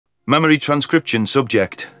Memory transcription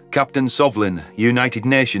subject, Captain Sovlin, United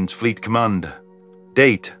Nations Fleet Command.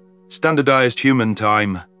 Date, standardized human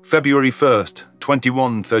time, February 1st,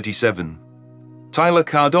 2137. Tyler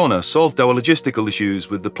Cardona solved our logistical issues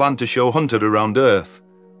with the plan to show Hunter around Earth.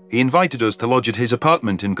 He invited us to lodge at his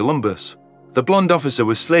apartment in Columbus. The blonde officer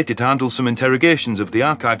was slated to handle some interrogations of the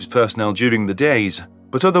archives personnel during the days,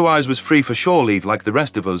 but otherwise was free for shore leave like the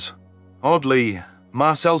rest of us. Oddly,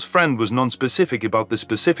 Marcel's friend was non-specific about the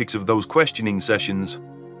specifics of those questioning sessions.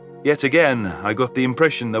 Yet again, I got the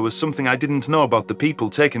impression there was something I didn't know about the people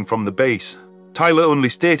taken from the base. Tyler only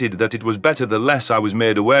stated that it was better the less I was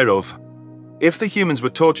made aware of. If the humans were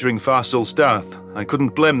torturing Farsul staff, I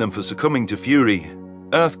couldn't blame them for succumbing to fury.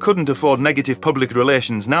 Earth couldn't afford negative public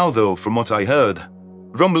relations now though, from what I heard.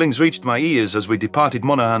 Rumblings reached my ears as we departed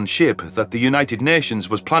Monahan's ship that the United Nations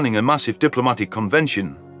was planning a massive diplomatic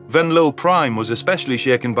convention. Venlil Prime was especially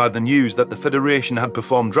shaken by the news that the Federation had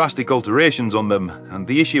performed drastic alterations on them, and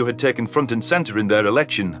the issue had taken front and center in their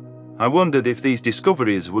election. I wondered if these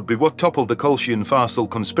discoveries would be what toppled the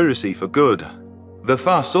Kolshian-Farsul conspiracy for good. The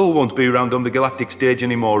Farsul won't be around on the galactic stage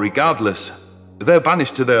anymore regardless. They're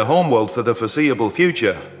banished to their homeworld for the foreseeable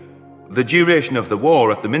future. The duration of the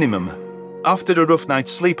war at the minimum. After a rough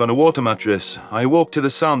night's sleep on a water mattress, I woke to the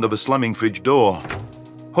sound of a slamming fridge door.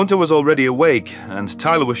 Hunter was already awake, and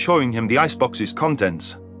Tyler was showing him the icebox's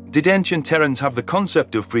contents. Did ancient Terrans have the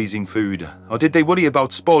concept of freezing food, or did they worry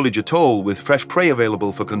about spoilage at all with fresh prey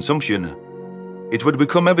available for consumption? It would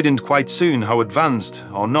become evident quite soon how advanced,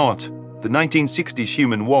 or not, the 1960s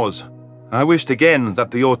human was. I wished again that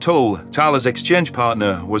the O'Toole, Tyler's exchange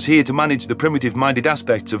partner, was here to manage the primitive-minded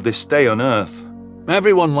aspects of this stay on Earth.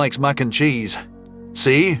 Everyone likes mac and cheese.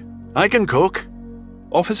 See? I can cook.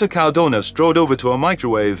 Officer Cardona strode over to a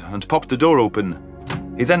microwave and popped the door open.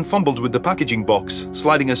 He then fumbled with the packaging box,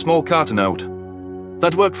 sliding a small carton out.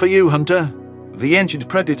 That work for you, Hunter? The ancient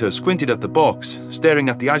predator squinted at the box, staring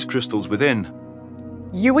at the ice crystals within.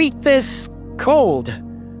 You eat this cold?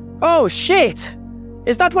 Oh shit!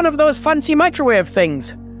 Is that one of those fancy microwave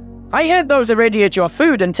things? I heard those irradiate your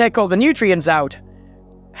food and take all the nutrients out.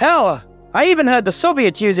 Hell, I even heard the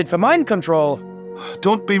Soviets use it for mind control.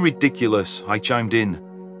 Don't be ridiculous, I chimed in.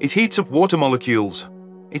 It heats up water molecules.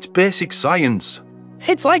 It's basic science.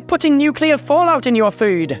 It's like putting nuclear fallout in your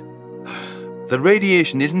food. The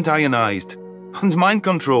radiation isn't ionized. And mind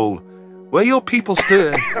control. Where your people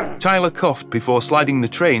stir... Tyler coughed before sliding the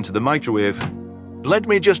tray into the microwave. Let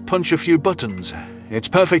me just punch a few buttons. It's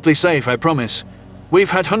perfectly safe, I promise.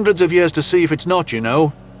 We've had hundreds of years to see if it's not, you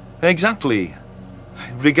know. Exactly.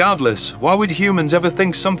 Regardless, why would humans ever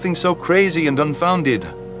think something so crazy and unfounded?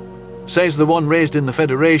 Says the one raised in the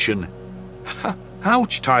Federation.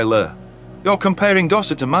 Ouch, Tyler. You're comparing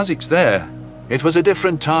Dosser to Mazix there. It was a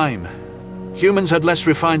different time. Humans had less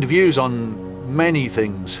refined views on many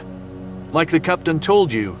things. Like the captain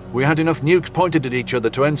told you, we had enough nukes pointed at each other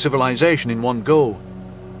to end civilization in one go.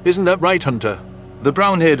 Isn't that right, Hunter? The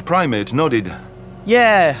brown-haired primate nodded.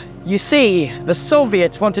 Yeah, you see, the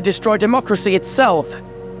Soviets want to destroy democracy itself.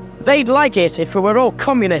 They'd like it if we were all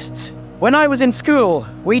communists. When I was in school,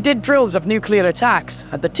 we did drills of nuclear attacks,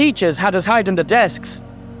 and the teachers had us hide under desks.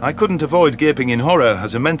 I couldn't avoid gaping in horror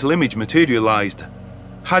as a mental image materialized.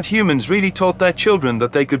 Had humans really taught their children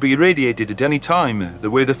that they could be irradiated at any time,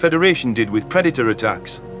 the way the Federation did with Predator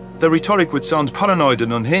attacks? The rhetoric would sound paranoid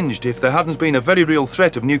and unhinged if there hadn't been a very real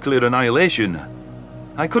threat of nuclear annihilation.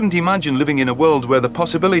 I couldn't imagine living in a world where the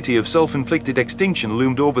possibility of self-inflicted extinction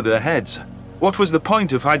loomed over their heads. What was the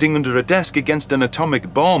point of hiding under a desk against an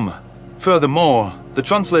atomic bomb? Furthermore, the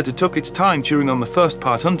translator took its time chewing on the first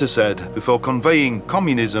part Hunter said before conveying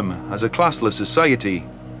communism as a classless society.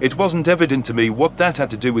 It wasn't evident to me what that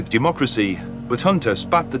had to do with democracy, but Hunter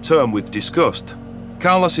spat the term with disgust.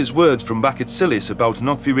 Carlos's words from back at Silis about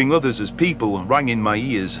not viewing others as people rang in my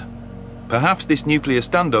ears. Perhaps this nuclear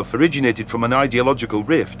standoff originated from an ideological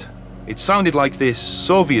rift. It sounded like this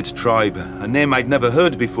Soviet tribe, a name I'd never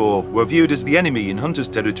heard before, were viewed as the enemy in Hunter's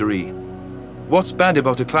territory. What's bad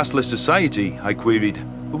about a classless society? I queried.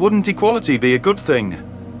 Wouldn't equality be a good thing?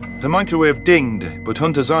 The microwave dinged, but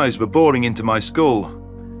Hunter's eyes were boring into my skull.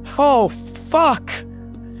 Oh, fuck!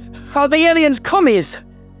 Are the aliens commies?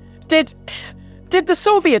 Did the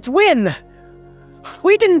Soviets win?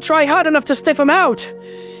 We didn't try hard enough to sniff them out.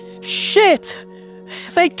 Shit!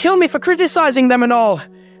 They'd kill me for criticizing them and all.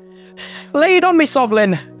 Lay it on me,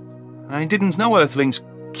 Sovlin. I didn't know Earthlings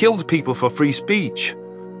killed people for free speech.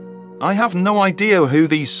 I have no idea who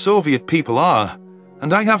these Soviet people are,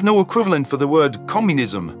 and I have no equivalent for the word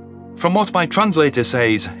communism. From what my translator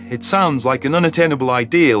says, it sounds like an unattainable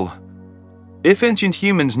ideal. If ancient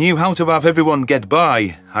humans knew how to have everyone get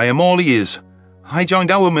by, I am all ears. I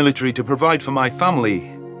joined our military to provide for my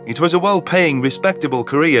family. It was a well-paying, respectable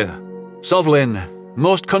career. Sovlin,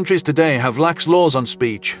 most countries today have lax laws on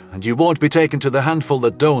speech, and you won't be taken to the handful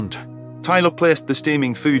that don't. Tyler placed the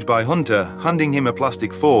steaming food by Hunter, handing him a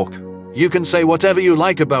plastic fork. You can say whatever you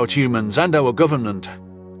like about humans and our government.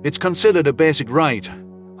 It's considered a basic right.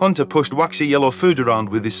 Hunter pushed waxy yellow food around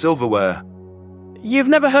with his silverware. You've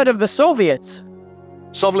never heard of the Soviets?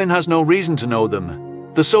 Sovlin has no reason to know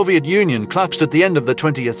them. The Soviet Union collapsed at the end of the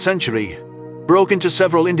 20th century, broke into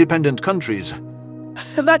several independent countries.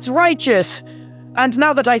 That's righteous. And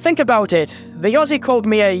now that I think about it, the Aussie called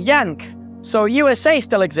me a Yank, so USA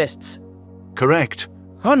still exists. Correct.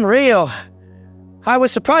 Unreal. I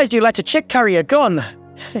was surprised you let a chick carry a gun.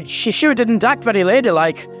 She sure didn't act very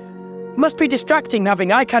ladylike. Must be distracting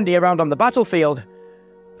having eye candy around on the battlefield.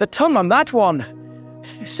 The tongue on that one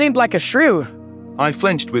seemed like a shrew. I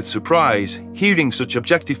flinched with surprise, hearing such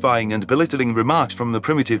objectifying and belittling remarks from the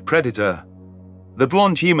primitive predator. The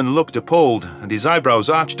blonde human looked appalled, and his eyebrows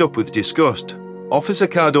arched up with disgust. Officer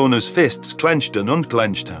Cardona's fists clenched and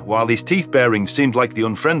unclenched, while his teeth-baring seemed like the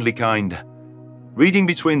unfriendly kind. Reading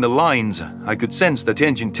between the lines, I could sense that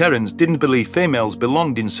ancient Terrans didn't believe females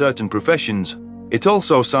belonged in certain professions. It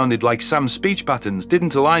also sounded like Sam's speech patterns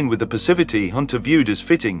didn't align with the passivity Hunter viewed as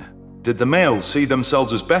fitting. Did the males see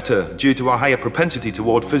themselves as better due to a higher propensity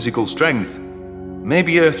toward physical strength?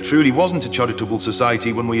 Maybe Earth truly wasn't a charitable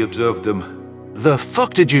society when we observed them. The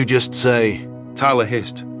fuck did you just say? Tyler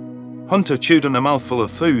hissed. Hunter chewed on a mouthful of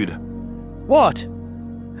food. What?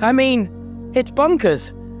 I mean, it's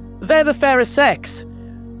bonkers. They're the fairest sex.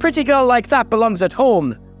 Pretty girl like that belongs at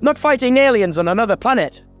home, not fighting aliens on another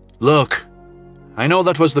planet. Look, I know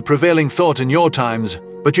that was the prevailing thought in your times,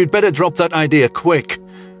 but you'd better drop that idea quick.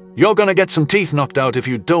 You're gonna get some teeth knocked out if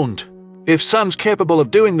you don't. If Sam's capable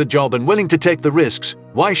of doing the job and willing to take the risks,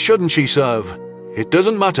 why shouldn't she serve? It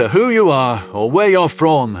doesn't matter who you are or where you're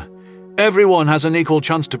from. Everyone has an equal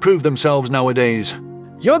chance to prove themselves nowadays.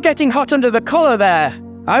 You're getting hot under the collar there.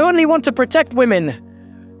 I only want to protect women.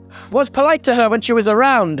 Was polite to her when she was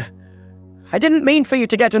around. I didn't mean for you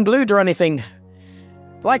to get unglued or anything.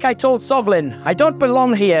 Like I told Sovlin, I don't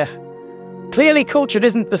belong here. Clearly culture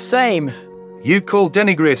isn't the same. You call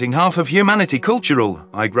denigrating half of humanity cultural,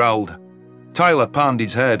 I growled. Tyler panned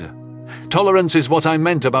his head. Tolerance is what I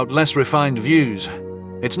meant about less refined views.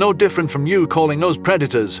 It's no different from you calling us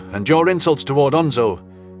predators and your insults toward Onzo.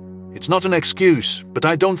 It's not an excuse, but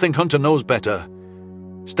I don't think Hunter knows better.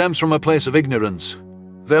 Stems from a place of ignorance.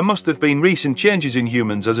 There must have been recent changes in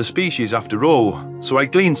humans as a species after all, so I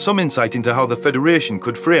gleaned some insight into how the Federation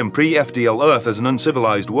could frame pre-FDL Earth as an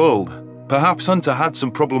uncivilized world. Perhaps Hunter had some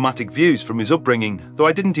problematic views from his upbringing, though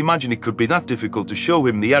I didn't imagine it could be that difficult to show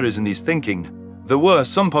him the errors in his thinking. There were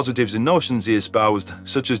some positives in notions he espoused,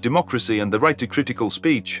 such as democracy and the right to critical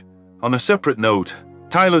speech. On a separate note,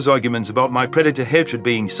 Tyler's arguments about my predator hatred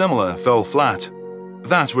being similar fell flat.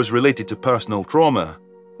 That was related to personal trauma.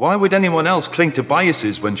 Why would anyone else cling to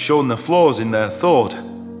biases when shown the flaws in their thought?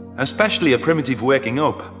 Especially a primitive waking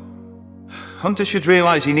up. Hunter should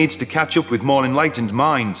realize he needs to catch up with more enlightened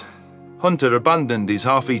minds. Hunter abandoned his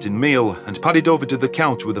half-eaten meal and padded over to the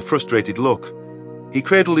couch with a frustrated look. He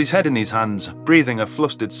cradled his head in his hands, breathing a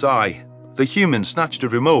flustered sigh. The human snatched a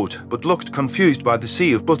remote, but looked confused by the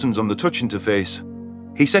sea of buttons on the touch interface.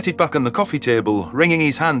 He set it back on the coffee table, wringing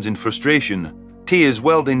his hands in frustration. Tears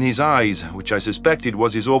welled in his eyes, which I suspected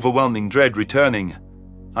was his overwhelming dread returning.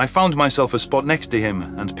 I found myself a spot next to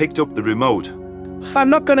him and picked up the remote.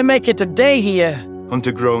 I'm not gonna make it a day here,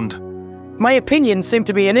 Hunter groaned. My opinions seem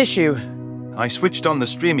to be an issue. I switched on the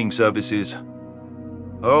streaming services.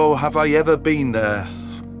 Oh, have I ever been there?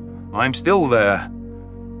 I'm still there.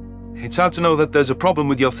 It's hard to know that there's a problem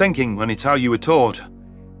with your thinking when it's how you were taught.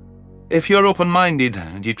 If you're open-minded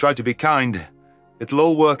and you try to be kind, it'll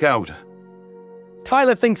all work out.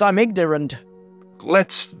 Tyler thinks I'm ignorant.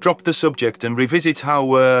 Let's drop the subject and revisit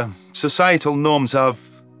how, societal norms have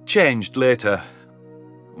changed later.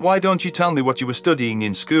 Why don't you tell me what you were studying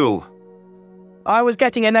in school? I was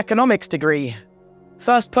getting an economics degree.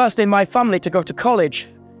 First person in my family to go to college.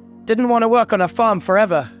 Didn't want to work on a farm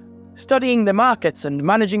forever. Studying the markets and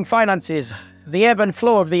managing finances, the ebb and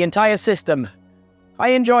flow of the entire system. I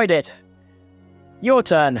enjoyed it. Your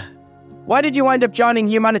turn. Why did you wind up joining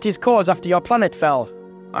humanity's cause after your planet fell?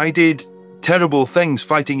 I did terrible things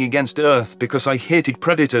fighting against Earth because I hated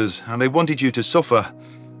predators and I wanted you to suffer.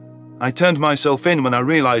 I turned myself in when I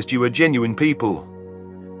realized you were genuine people.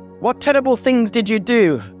 What terrible things did you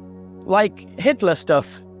do? Like Hitler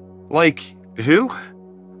stuff? Like who?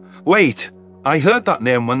 Wait, I heard that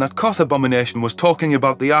name when that Koth abomination was talking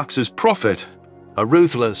about the Axe's prophet. A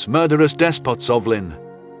ruthless, murderous despot, Sovlin.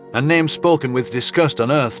 A name spoken with disgust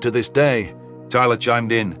on Earth to this day. Tyler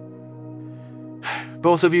chimed in.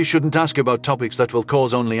 Both of you shouldn't ask about topics that will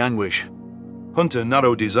cause only anguish. Hunter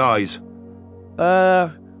narrowed his eyes.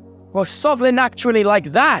 Was Sovlin actually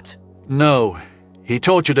like that? No, he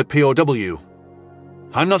tortured a POW.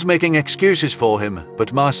 I'm not making excuses for him,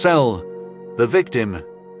 but Marcel, the victim,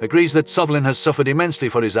 agrees that Sovlin has suffered immensely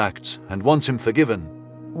for his acts and wants him forgiven.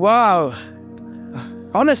 Wow.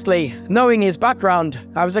 Honestly, knowing his background,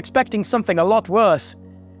 I was expecting something a lot worse.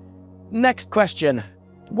 Next question.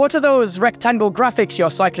 What are those rectangle graphics you're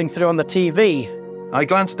cycling through on the TV? I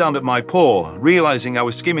glanced down at my paw, realizing I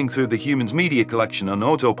was skimming through the Human's media collection on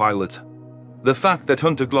autopilot. The fact that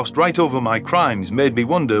Hunter glossed right over my crimes made me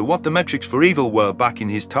wonder what the metrics for evil were back in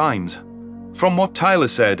his times. From what Tyler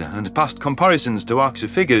said, and past comparisons to Arxa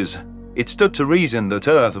figures, it stood to reason that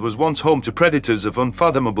Earth was once home to predators of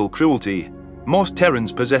unfathomable cruelty. Most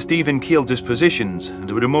Terrans possessed even-keeled dispositions and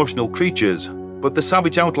were emotional creatures, but the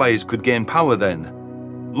savage outliers could gain power then.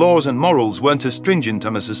 Laws and morals weren't as stringent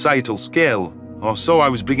on a societal scale, or so I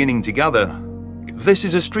was beginning to gather. This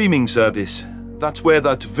is a streaming service. That's where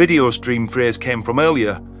that video stream phrase came from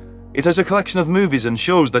earlier. It has a collection of movies and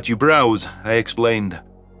shows that you browse, I explained.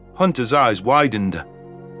 Hunter's eyes widened.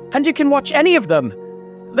 And you can watch any of them?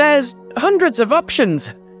 There's hundreds of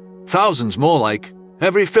options. Thousands more like.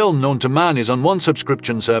 Every film known to man is on one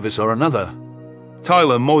subscription service or another.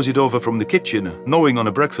 Tyler moseyed over from the kitchen, gnawing on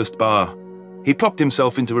a breakfast bar. He propped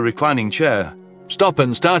himself into a reclining chair. Stop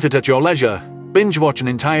and start it at your leisure. Binge watch an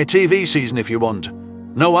entire TV season if you want.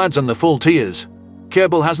 No ads on the full tiers.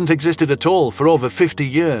 Cable hasn't existed at all for over 50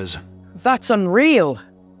 years. That's unreal.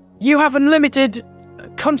 You have unlimited,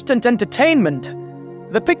 constant entertainment.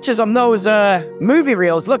 The pictures on those, movie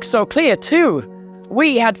reels look so clear too.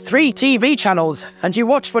 We had 3 TV channels, and you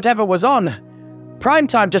watched whatever was on.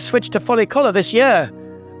 Primetime just switched to fully colour this year.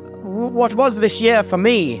 What was this year for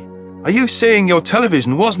me? Are you saying your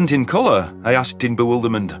television wasn't in colour? I asked in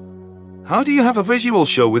bewilderment. How do you have a visual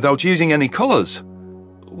show without using any colours?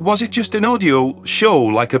 Was it just an audio show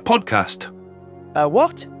like a podcast? A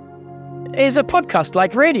what? Is a podcast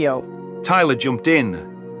like radio? Tyler jumped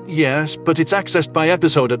in. Yes, but it's accessed by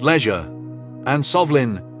episode at leisure. And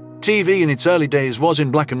Sovlin, TV in its early days was in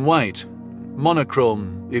black and white.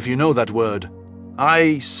 Monochrome, if you know that word.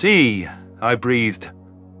 I see, I breathed.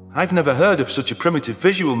 I've never heard of such a primitive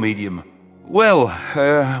visual medium. Well,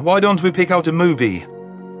 why don't we pick out a movie?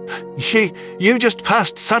 You just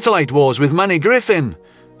passed Satellite Wars with Manny Griffin.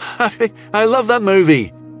 I love that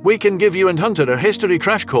movie. We can give you and Hunter a history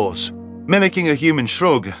crash course. Mimicking a human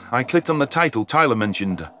shrug, I clicked on the title Tyler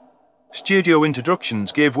mentioned. Studio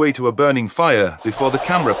introductions gave way to a burning fire before the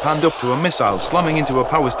camera panned up to a missile slamming into a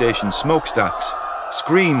power station's smokestacks.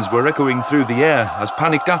 Screams were echoing through the air as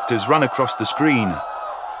panicked actors ran across the screen.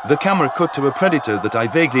 The camera cut to a predator that I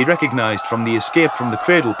vaguely recognized from the Escape from the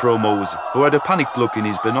Cradle promos, who had a panicked look in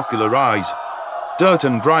his binocular eyes. Dirt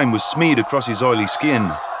and grime was smeared across his oily skin.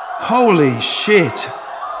 Holy shit!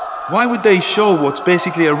 Why would they show what's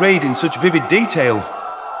basically a raid in such vivid detail?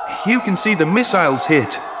 You can see the missiles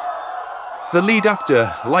hit. The lead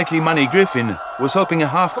actor, likely Manny Griffin, was helping a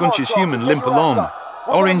half-conscious human limp along.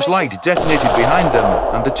 Orange light detonated behind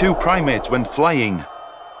them, and the 2 primates went flying.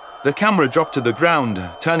 The camera dropped to the ground,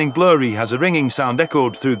 turning blurry as a ringing sound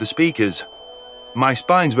echoed through the speakers. My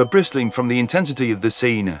spines were bristling from the intensity of the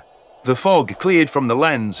scene. The fog cleared from the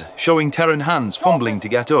lens, showing Terran hands fumbling to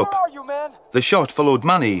get up. The shot followed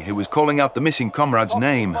Manny, who was calling out the missing comrade's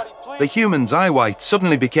name. The human's eye whites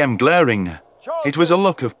suddenly became glaring. It was a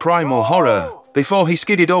look of primal horror, before he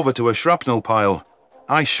skidded over to a shrapnel pile.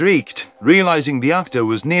 I shrieked, realizing the actor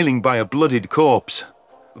was kneeling by a bloodied corpse.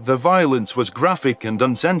 The violence was graphic and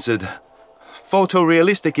uncensored.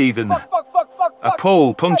 Photorealistic even. A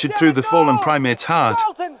pole punctured through the fallen primate's heart,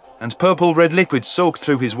 and purple-red liquid soaked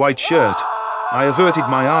through his white shirt. I averted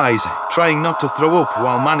my eyes, trying not to throw up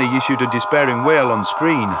while Manny issued a despairing wail on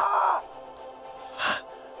screen.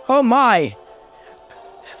 Oh my!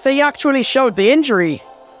 They actually showed the injury.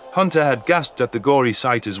 Hunter had gasped at the gory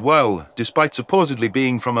sight as well, despite supposedly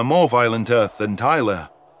being from a more violent Earth than Tyler.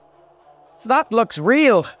 That looks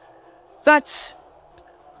real. That's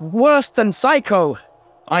worse than Psycho.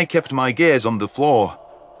 I kept my gaze on the floor.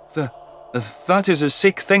 That is a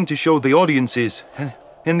sick thing to show the audiences.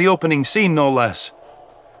 In the opening scene, no less.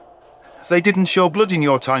 They didn't show blood in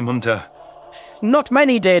your time, Hunter. Not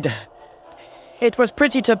many did. It was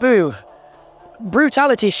pretty taboo.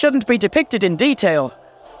 Brutality shouldn't be depicted in detail.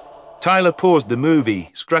 Tyler paused the movie,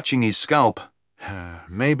 scratching his scalp.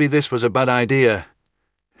 Maybe this was a bad idea.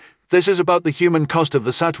 This is about the human cost of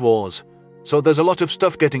the Sat Wars, so there's a lot of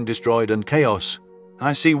stuff getting destroyed and chaos.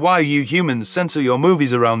 I see why you humans censor your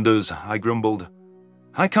movies around us, I grumbled.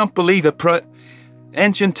 I can't believe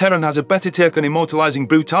Ancient Terran has a better take on immortalizing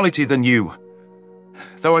brutality than you.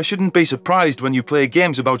 Though I shouldn't be surprised when you play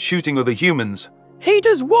games about shooting other humans. He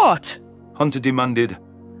does what? Hunter demanded.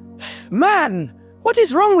 Man, what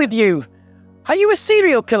is wrong with you? Are you a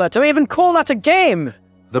serial killer to even call that a game?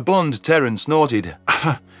 The blonde Terran snorted.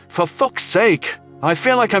 For fuck's sake, I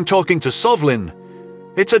feel like I'm talking to Sovlin.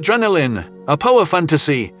 It's adrenaline, a power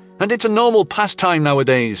fantasy, and it's a normal pastime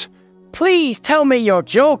nowadays. Please tell me you're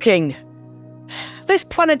joking. This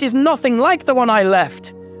planet is nothing like the one I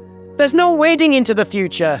left. There's no wading into the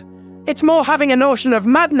future. It's more having an ocean of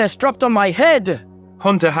madness dropped on my head.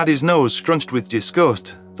 Hunter had his nose scrunched with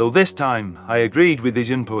disgust, though this time I agreed with his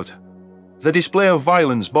input. The display of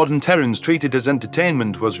violence modern Terrans treated as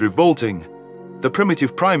entertainment was revolting. The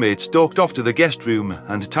primitive primate stalked off to the guest room,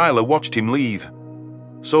 and Tyler watched him leave.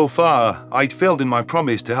 So far, I'd failed in my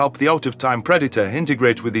promise to help the out-of-time predator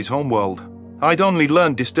integrate with his homeworld. I'd only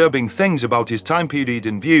learned disturbing things about his time period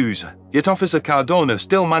and views, yet Officer Cardona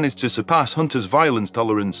still managed to surpass Hunter's violence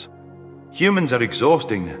tolerance. Humans are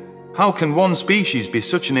exhausting. How can one species be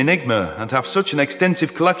such an enigma and have such an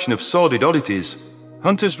extensive collection of sordid oddities?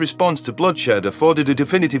 Hunter's response to bloodshed afforded a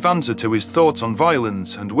definitive answer to his thoughts on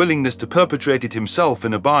violence and willingness to perpetrate it himself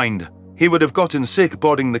in a bind. He would have gotten sick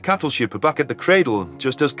boarding the cattle ship back at the cradle,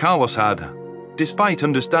 just as Carlos had. Despite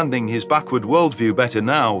understanding his backward worldview better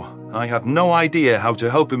now, I had no idea how to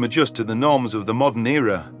help him adjust to the norms of the modern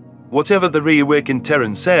era. Whatever the reawakened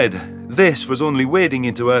Terran said, this was only wading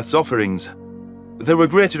into Earth's offerings. There were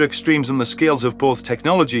greater extremes on the scales of both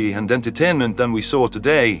technology and entertainment than we saw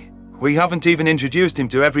today. We haven't even introduced him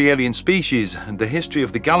to every alien species and the history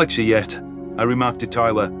of the galaxy yet, I remarked to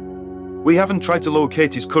Tyler. We haven't tried to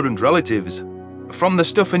locate his current relatives. From the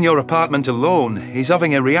stuff in your apartment alone, he's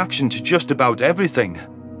having a reaction to just about everything.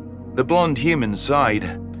 The blonde human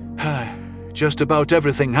sighed. Just about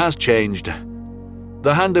everything has changed.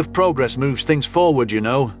 The hand of progress moves things forward, you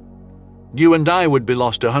know. You and I would be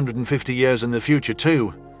lost 150 years in the future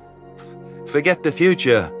too. Forget the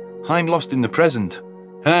future. I'm lost in the present.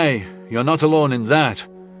 Hey, you're not alone in that.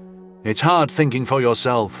 It's hard thinking for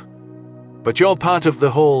yourself. But you're part of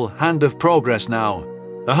the whole hand of progress now.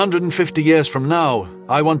 150 years from now,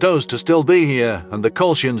 I want us to still be here and the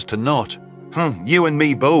Colchians to not. You and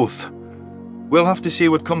me both. We'll have to see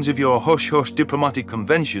what comes of your hush-hush diplomatic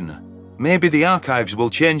convention. Maybe the archives will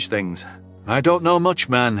change things. I don't know much,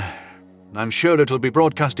 man. I'm sure it'll be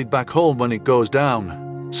broadcasted back home when it goes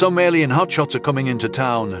down. Some alien hotshots are coming into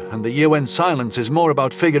town, and the UN silence is more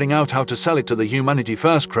about figuring out how to sell it to the Humanity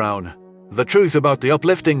First crowd. The truth about the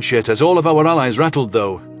uplifting shit has all of our allies rattled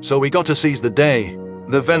though, so we got to seize the day.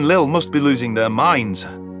 The Venlil must be losing their minds.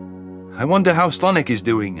 I wonder how Slanik is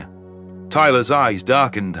doing. Tyler's eyes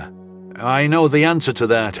darkened. I know the answer to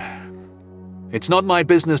that. It's not my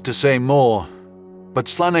business to say more, but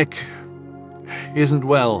Slanik isn't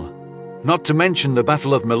well. Not to mention the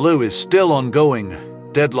Battle of Malu is still ongoing,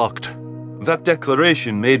 deadlocked. That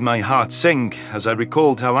declaration made my heart sink as I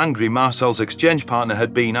recalled how angry Marcel's exchange partner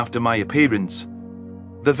had been after my appearance.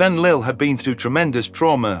 The Venlil had been through tremendous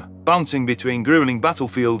trauma, bouncing between grueling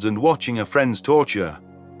battlefields and watching a friend's torture.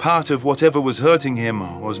 Part of whatever was hurting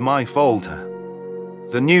him was my fault.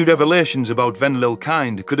 The new revelations about Venlil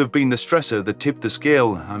kind could have been the stressor that tipped the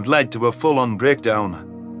scale and led to a full-on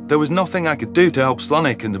breakdown. There was nothing I could do to help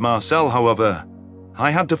Slanik and Marcel, however.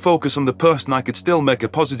 I had to focus on the person I could still make a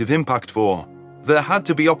positive impact for. There had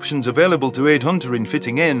to be options available to aid Hunter in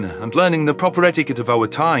fitting in and learning the proper etiquette of our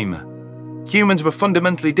time. Humans were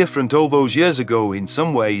fundamentally different all those years ago in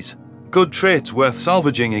some ways. Good traits worth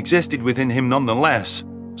salvaging existed within him nonetheless,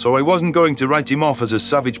 so I wasn't going to write him off as a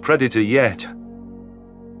savage predator yet.